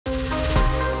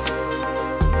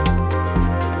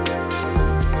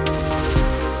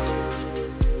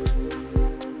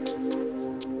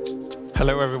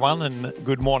Hello everyone and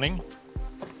good morning.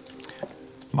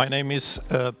 My name is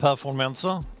Per von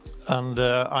Mentzer and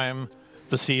I am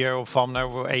the CEO of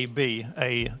PharmNovo AB,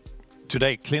 a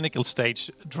today clinical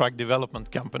stage drug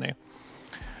development company.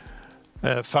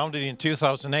 Founded in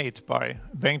 2008 by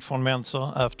Bengt von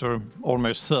Mentzer after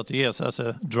almost 30 years as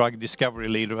a drug discovery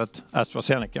leader at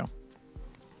AstraZeneca.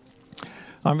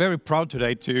 I'm very proud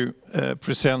today to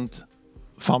present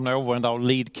PharmNovo and our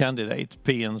lead candidate,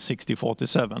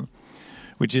 PN6047,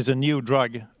 which is a new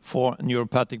drug for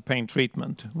neuropathic pain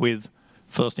treatment with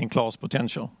first-in-class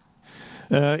potential.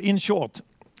 In short,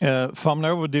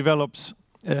 PharmNovo develops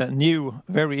new,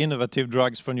 very innovative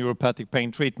drugs for neuropathic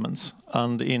pain treatments.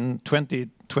 And in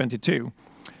 2022,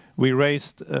 we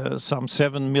raised some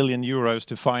 7 million euros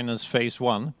to finance phase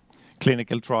 1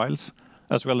 clinical trials,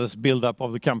 as well as build up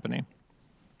of the company.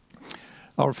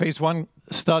 Our phase 1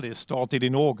 study started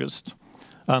in August,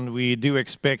 and we do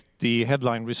expect the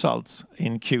headline results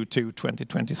in Q2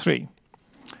 2023.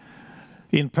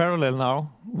 In parallel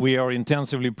now, we are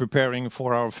intensively preparing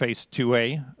for our phase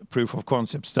 2A proof of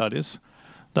concept studies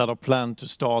that are planned to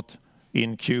start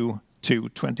in Q2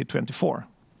 2024.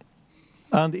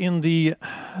 And in the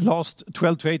last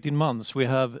 12 to 18 months, we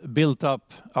have built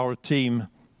up our team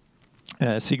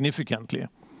significantly.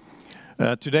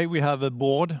 Today we have a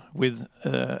board with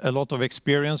a lot of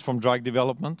experience from drug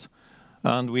development,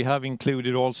 and we have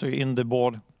included also in the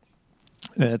board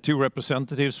 2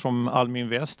 representatives from Almi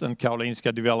Invest and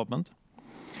Karolinska Development.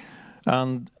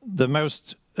 And the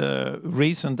most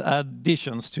recent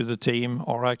additions to the team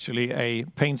are actually a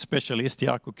pain specialist,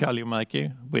 Jarkko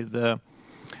Kalliomäki, with a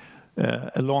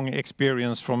long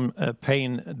experience from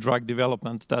pain drug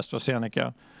development at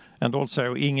AstraZeneca, and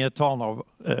also Inge Tarnov,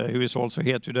 who is also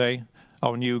here today,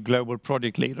 our new global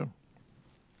project leader.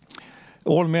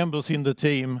 All members in the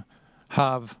team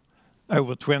have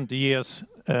over 20 years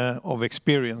of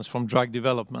experience from drug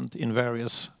development in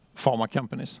various pharma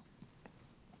companies.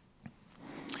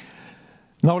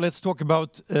 Now let's talk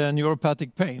about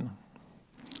neuropathic pain.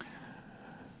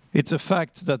 It's a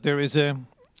fact that there is a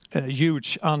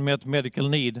huge unmet medical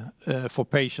need for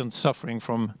patients suffering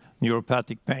from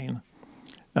neuropathic pain.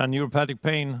 And neuropathic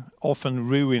pain often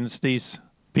ruins these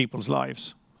people's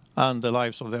lives and the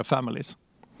lives of their families.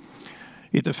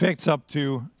 It affects up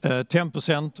to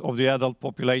 10% of the adult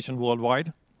population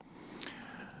worldwide.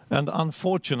 And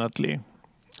unfortunately,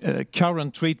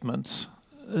 current treatments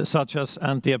such as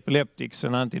anti-epileptics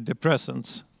and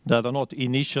antidepressants that are not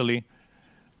initially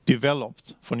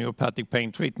developed for neuropathic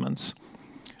pain treatments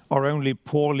are only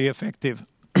poorly effective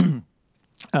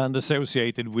and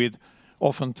associated with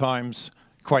oftentimes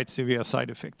quite severe side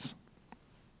effects.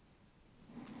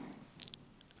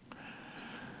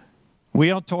 We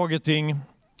are targeting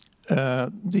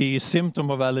the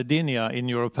symptom of allodynia in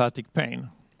neuropathic pain.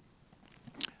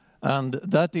 And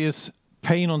that is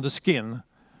pain on the skin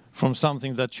from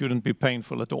something that shouldn't be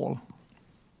painful at all.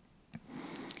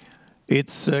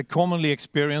 It's commonly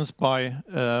experienced by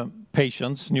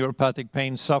patients, neuropathic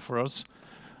pain sufferers,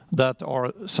 that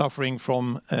are suffering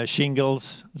from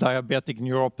shingles, diabetic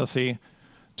neuropathy,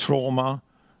 trauma,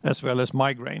 as well as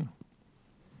migraine.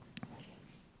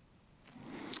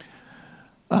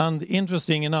 And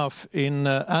interesting enough, in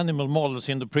animal models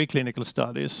in the preclinical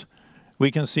studies,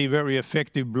 we can see very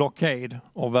effective blockade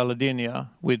of allodynia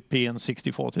with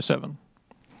PN6047.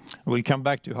 We'll come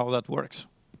back to how that works.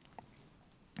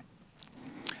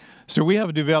 So we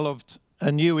have developed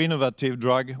a new innovative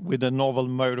drug with a novel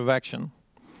mode of action.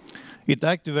 It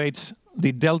activates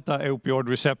the delta opioid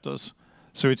receptors,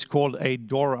 so it's called a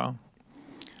DORA.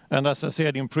 And as I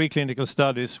said, in preclinical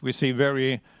studies, we see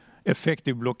very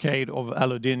effective blockade of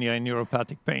allodynia in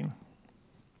neuropathic pain.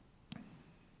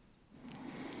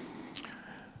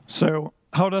 So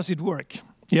how does it work?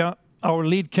 Yeah, our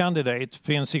lead candidate,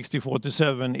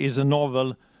 PN6047, is a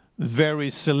novel,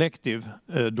 very selective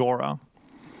DORA.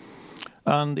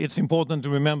 And it's important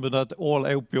to remember that all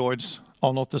opioids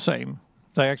are not the same.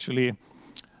 They actually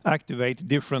activate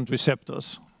different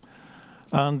receptors.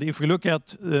 And if we look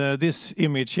at this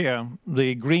image here,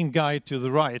 the green guy to the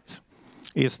right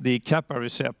is the kappa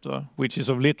receptor, which is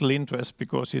of little interest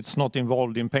because it's not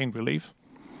involved in pain relief.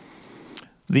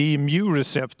 The mu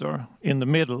receptor in the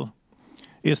middle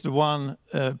is the one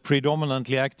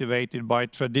predominantly activated by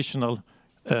traditional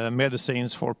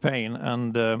medicines for pain,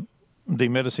 and the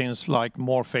medicines like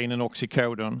morphine and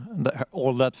oxycodone, and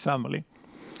all that family.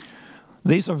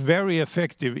 These are very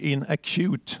effective in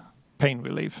acute pain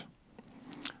relief,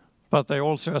 but they're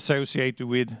also associated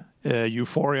with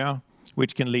euphoria,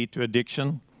 which can lead to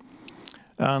addiction.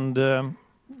 And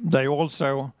they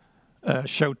also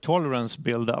show tolerance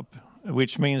build-up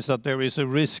which means that there is a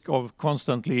risk of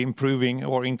constantly improving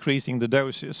or increasing the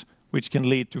doses, which can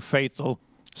lead to fatal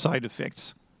side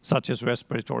effects, such as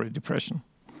respiratory depression.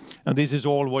 And this is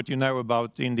all what you know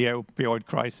about in the opioid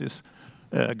crisis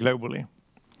globally.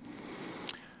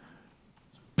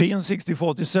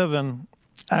 PN6047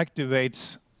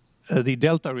 activates the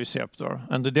delta receptor,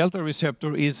 and the delta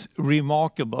receptor is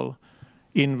remarkable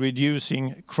in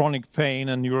reducing chronic pain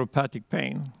and neuropathic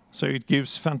pain. So it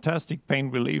gives fantastic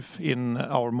pain relief in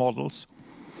our models.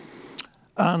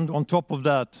 And on top of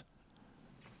that,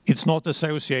 it's not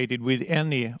associated with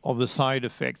any of the side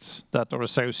effects that are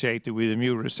associated with the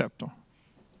mu receptor.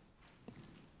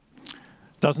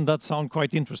 Doesn't that sound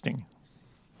quite interesting?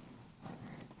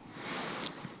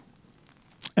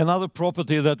 Another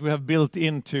property that we have built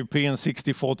into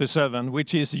PN6047,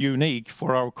 which is unique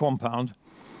for our compound,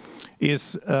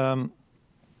 is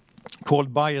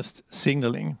called biased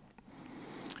signaling.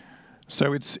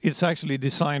 So it's actually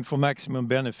designed for maximum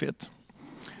benefit.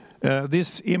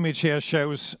 This image here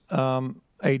shows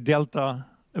a delta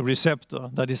receptor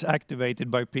that is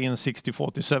activated by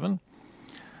PN6047,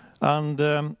 and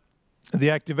the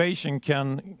activation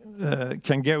can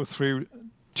go through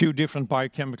two different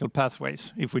biochemical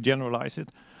pathways, if we generalize it.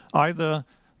 Either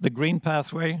the green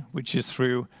pathway, which is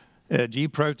through G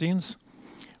proteins,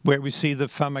 where we see the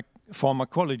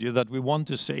pharmacology that we want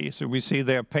to see. So we see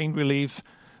their pain relief,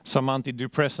 some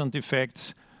antidepressant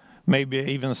effects, maybe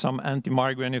even some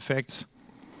anti-migraine effects.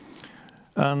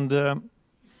 And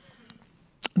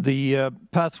the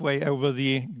pathway over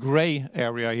the gray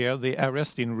area here, the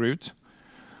arrestin route,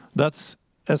 that's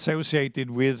associated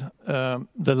with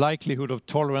the likelihood of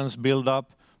tolerance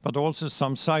build-up, but also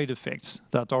some side effects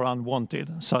that are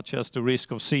unwanted, such as the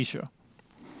risk of seizure.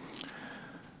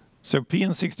 So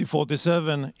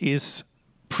PN6047 is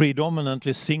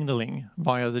predominantly signaling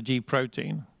via the G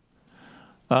protein.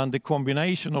 And the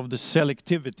combination of the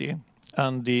selectivity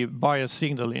and the bias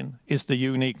signaling is the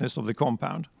uniqueness of the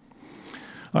compound.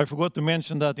 I forgot to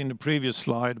mention that in the previous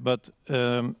slide, but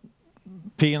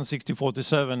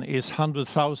PN6047 is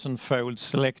 100,000-fold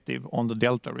selective on the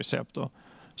delta receptor,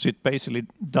 so it basically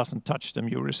doesn't touch the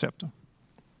mu receptor.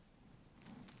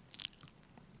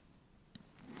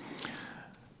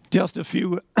 Just a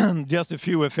few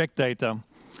effect data.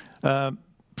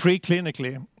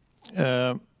 Preclinically,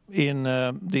 in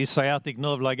the sciatic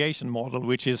nerve ligation model,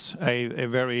 which is a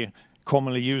very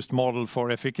commonly used model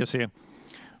for efficacy,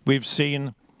 we've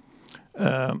seen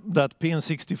that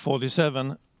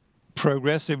PN6047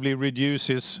 progressively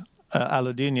reduces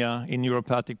allodynia in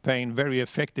neuropathic pain very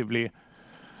effectively,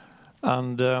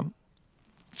 and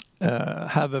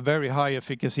have a very high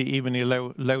efficacy even in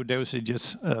low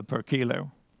dosages per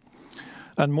kilo.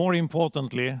 And more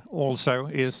importantly also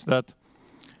is that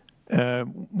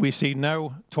we see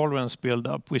no tolerance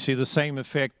build-up. We see the same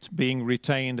effect being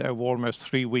retained over almost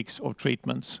 3 weeks of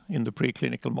treatments in the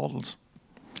preclinical models.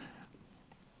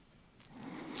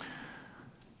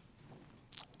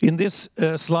 In this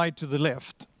slide to the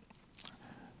left,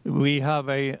 we have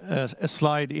a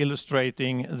slide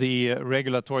illustrating the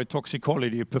regulatory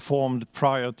toxicology performed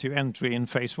prior to entry in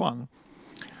phase 1.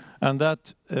 And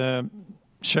that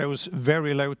shows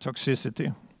very low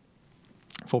toxicity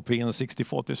for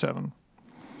PN6047.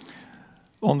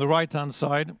 On the right-hand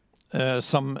side,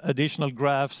 some additional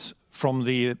graphs from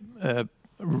the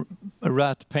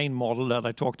rat pain model that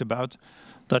I talked about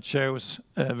that shows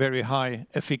very high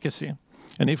efficacy.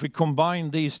 And if we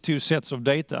combine these two sets of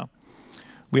data,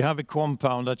 we have a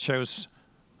compound that shows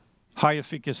high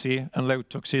efficacy and low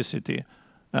toxicity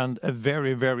and a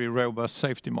very, very robust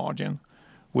safety margin,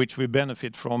 which we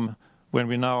benefit from when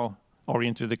we now are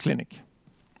into the clinic.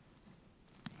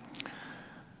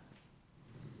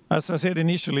 As I said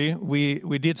initially,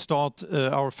 we did start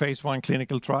our phase 1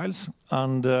 clinical trials,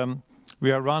 and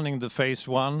we are running the phase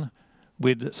 1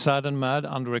 with SAD and MAD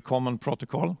under a common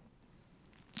protocol,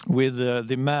 with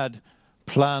the MAD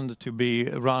planned to be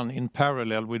run in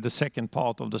parallel with the second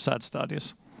part of the SAD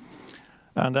studies.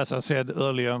 And as I said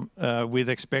earlier, with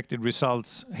expected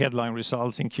results, headline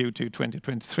results in Q2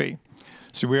 2023.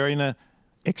 So we are in an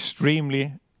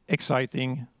extremely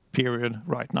exciting period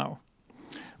right now.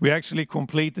 We actually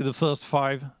completed the first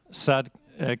 5 SAD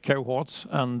cohorts,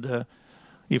 and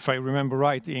if I remember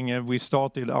right, Inge, we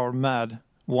started our MAD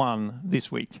 1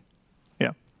 this week.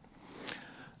 Yeah.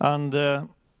 And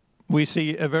we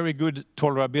see a very good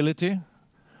tolerability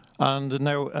and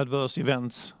no adverse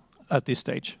events at this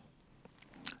stage.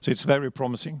 So it's very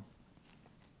promising.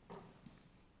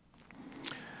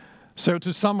 So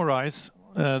to summarize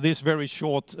this very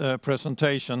short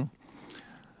presentation,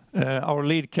 our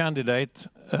lead candidate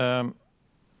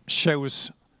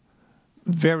shows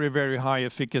very, very high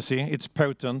efficacy. It's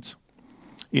potent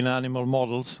in animal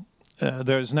models.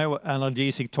 There is no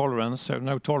analgesic tolerance, so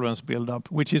no tolerance buildup,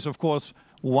 which is, of course,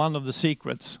 one of the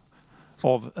secrets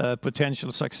of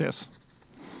potential success.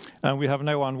 And we have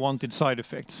no unwanted side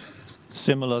effects,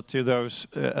 similar to those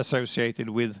associated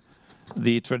with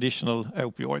the traditional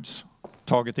opioids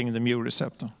targeting the mu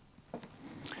receptor.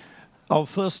 Our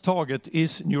first target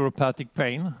is neuropathic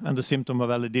pain and the symptom of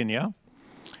allodynia,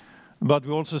 but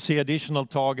we also see additional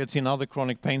targets in other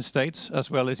chronic pain states, as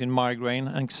well as in migraine,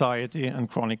 anxiety, and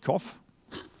chronic cough.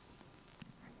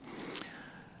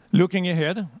 Looking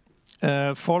ahead,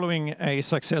 following a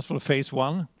successful phase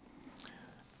 1,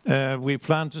 we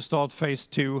plan to start phase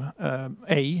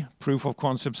 2A proof of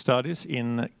concept studies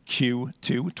in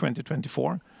Q2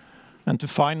 2024. And to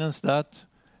finance that,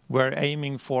 we're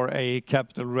aiming for a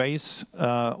capital raise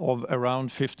of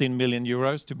around 15 million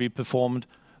euros to be performed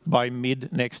by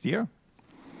mid next year.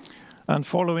 And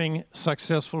following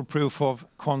successful proof of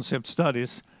concept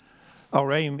studies,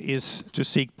 our aim is to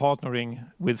seek partnering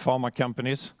with pharma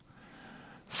companies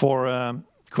for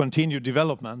continued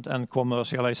development and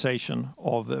commercialization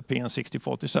of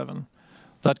PN6047.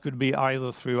 That could be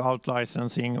either through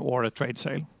out-licensing or a trade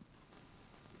sale.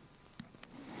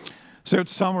 So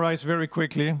to summarize very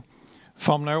quickly,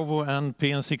 PharmNovo and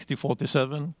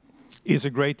PN6047 is a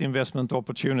great investment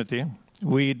opportunity.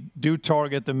 We do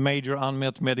target a major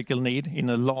unmet medical need in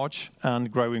a large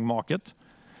and growing market.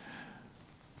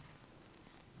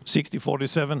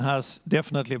 6047 has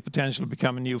definitely a potential to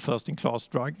become a new first-in-class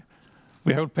drug.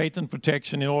 We hold patent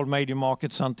protection in all major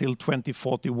markets until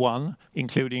 2041,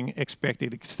 including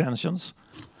expected extensions.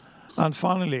 And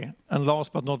finally, and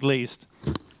last but not least,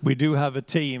 we do have a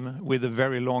team with a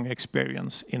very long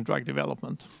experience in drug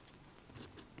development.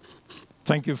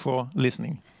 Thank you for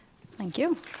listening. Thank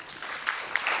you.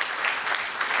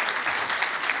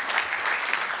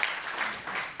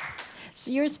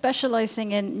 So you're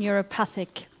specializing in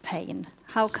neuropathic pain.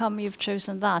 How come you've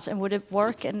chosen that? And would it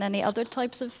work in any other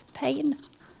types of pain?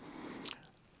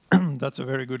 That's a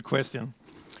very good question.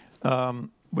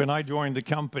 When I joined the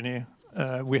company,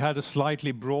 we had a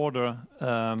slightly broader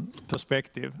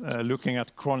perspective, looking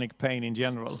at chronic pain in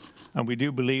general. And we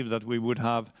do believe that we would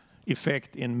have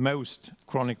effect in most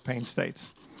chronic pain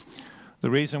states. The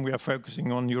reason we are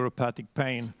focusing on neuropathic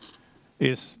pain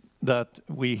is that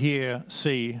we here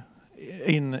see,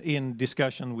 in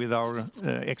discussion with our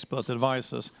expert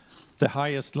advisors, the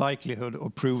highest likelihood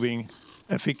of proving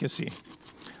efficacy.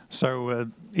 So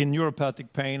in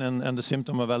neuropathic pain and the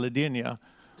symptom of allodynia,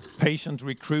 patient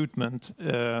recruitment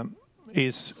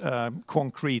is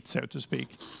concrete, so to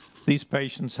speak. These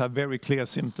patients have very clear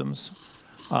symptoms,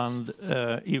 and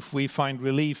if we find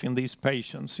relief in these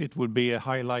patients, it would be a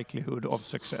high likelihood of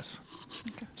success.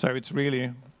 Okay. So it's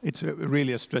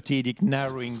really a strategic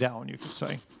narrowing down, you could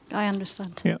say. I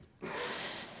understand. Yeah.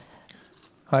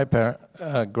 Hi, Per.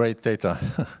 Great data.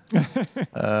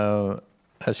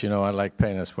 As you know, I like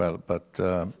pain as well, but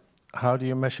how do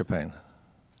you measure pain?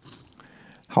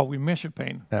 How we measure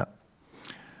pain? Yeah.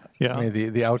 Yeah. I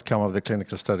mean, the outcome of the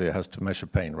clinical study has to measure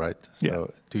pain, right? So yeah.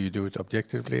 Do you do it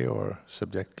objectively or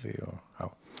subjectively, or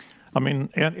how? I mean,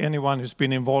 anyone who's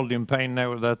been involved in pain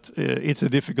knows that it's a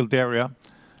difficult area,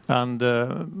 and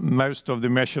most of the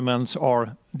measurements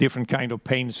are different kind of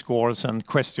pain scores and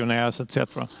questionnaires,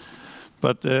 etc.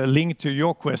 But linked to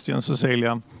your question,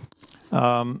 Cecilia,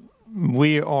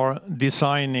 we are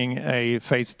designing a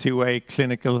phase 2A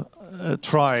clinical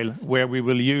trial where we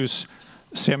will use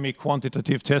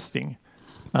semi-quantitative testing.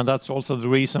 And that's also the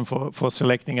reason for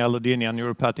selecting allodynia and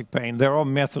neuropathic pain. There are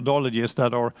methodologies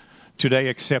that are today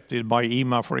accepted by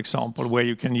EMA, for example, where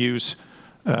you can use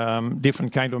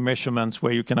different kind of measurements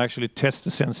where you can actually test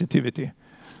the sensitivity.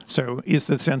 So is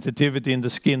the sensitivity in the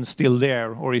skin still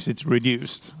there, or is it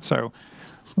reduced? So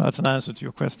that's an answer to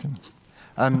your question.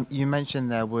 You mentioned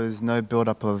there was no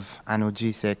buildup of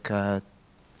analgesic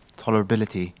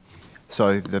tolerability,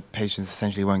 so the patients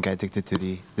essentially won't get addicted to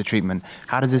the treatment.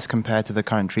 How does this compare to the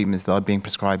current treatments that are being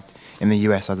prescribed in the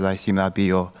US, as I assume that would be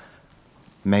your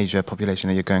major population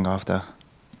that you're going after?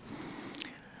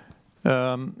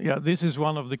 Yeah, this is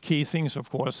one of the key things, of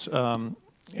course.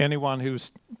 Anyone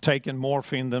who's taken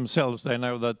morphine themselves, they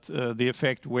know that the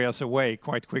effect wears away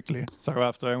quite quickly. So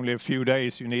after only a few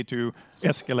days, you need to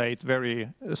escalate very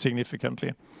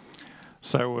significantly.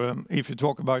 So if you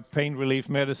talk about pain relief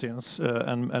medicines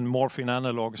and morphine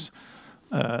analogs,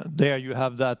 there you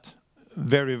have that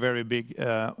very, very big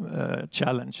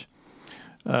challenge.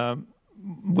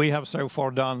 We have so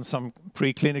far done some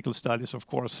preclinical studies, of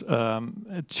course,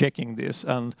 checking this,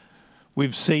 and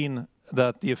we've seen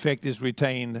that the effect is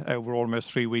retained over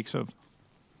almost 3 weeks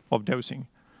of dosing.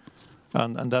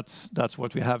 And that's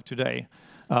what we have today.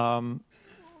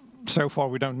 So far,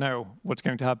 we don't know what's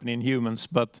going to happen in humans,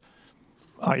 but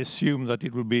I assume that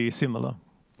it will be similar.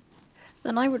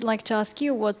 Then I would like to ask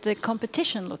you what the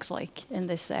competition looks like in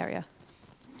this area.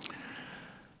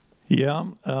 Yeah,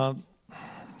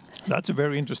 that's a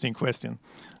very interesting question.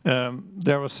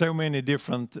 There are so many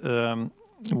different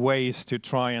ways to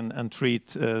try and treat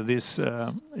this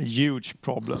huge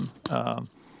problem.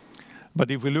 But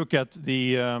if we look at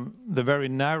the very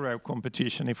narrow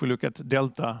competition, if we look at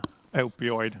delta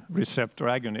opioid receptor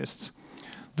agonists,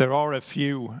 there are a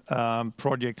few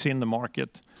projects in the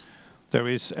market. There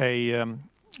is a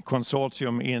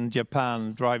consortium in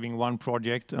Japan driving one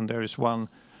project, and there is one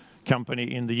company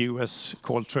in the US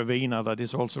called Trevena that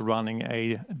is also running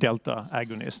a delta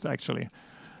agonist, actually.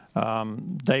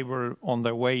 They were on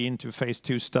their way into phase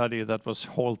 2 study that was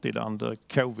halted under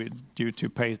COVID due to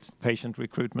patient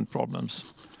recruitment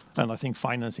problems, and I think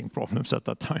financing problems at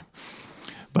that time.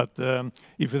 But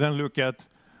if you then look at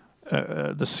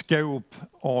the scope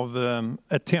of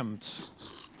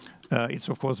attempts, it's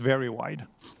of course very wide.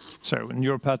 So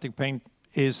neuropathic pain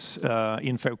is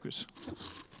in focus.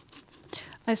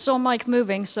 I saw Mike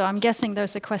moving, so I'm guessing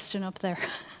there's a question up there.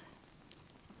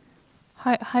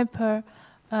 Hi, Per.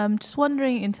 Just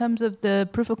wondering, in terms of the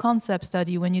proof of concept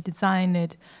study, when you design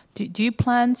it, do you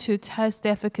plan to test the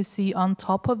efficacy on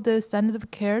top of the standard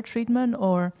of care treatment,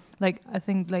 or like I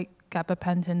think like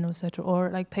gabapentin, etc., or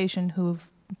like patient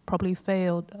who've probably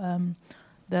failed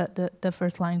the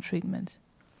first line treatment?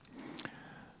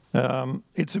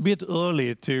 It's a bit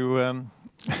early to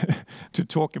to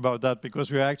talk about that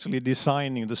because we're actually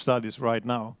designing the studies right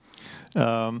now.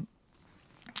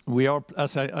 We are,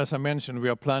 as I mentioned, we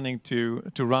are planning to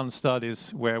run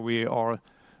studies where we are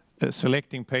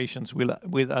selecting patients with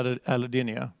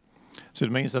allodynia. So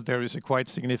it means that there is a quite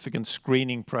significant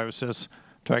screening process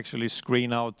to actually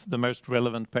screen out the most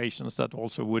relevant patients that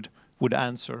also would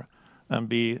answer and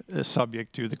be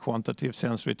subject to the quantitative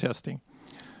sensory testing.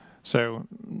 So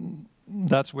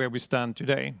that's where we stand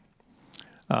today.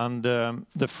 And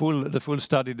the full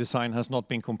study design has not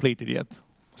been completed yet.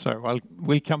 So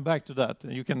we'll come back to that.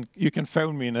 You can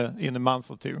phone me in a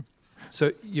month or two.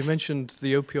 So you mentioned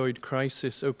the opioid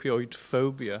crisis, opioid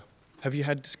phobia. Have you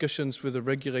had discussions with the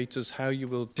regulators how you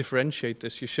will differentiate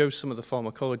this? You show some of the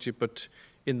pharmacology, but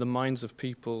in the minds of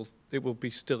people, it will be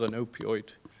still an opioid.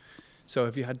 So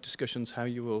have you had discussions how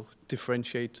you will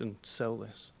differentiate and sell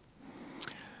this?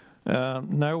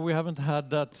 No, we haven't had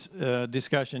that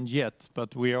discussion yet,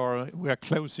 but we are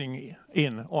closing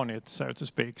in on it, so to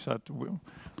speak. So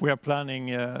we are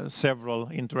planning several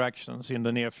interactions in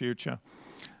the near future,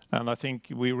 and I think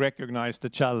we recognize the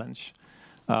challenge.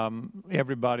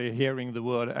 Everybody hearing the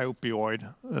word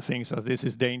opioid thinks that this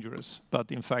is dangerous,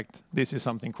 but in fact, this is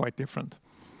something quite different.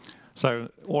 So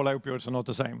all opioids are not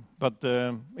the same, but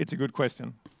it's a good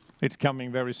question. It's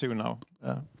coming very soon now.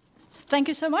 Thank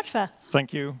you so much, Per.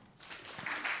 Thank you.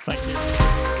 Thank you.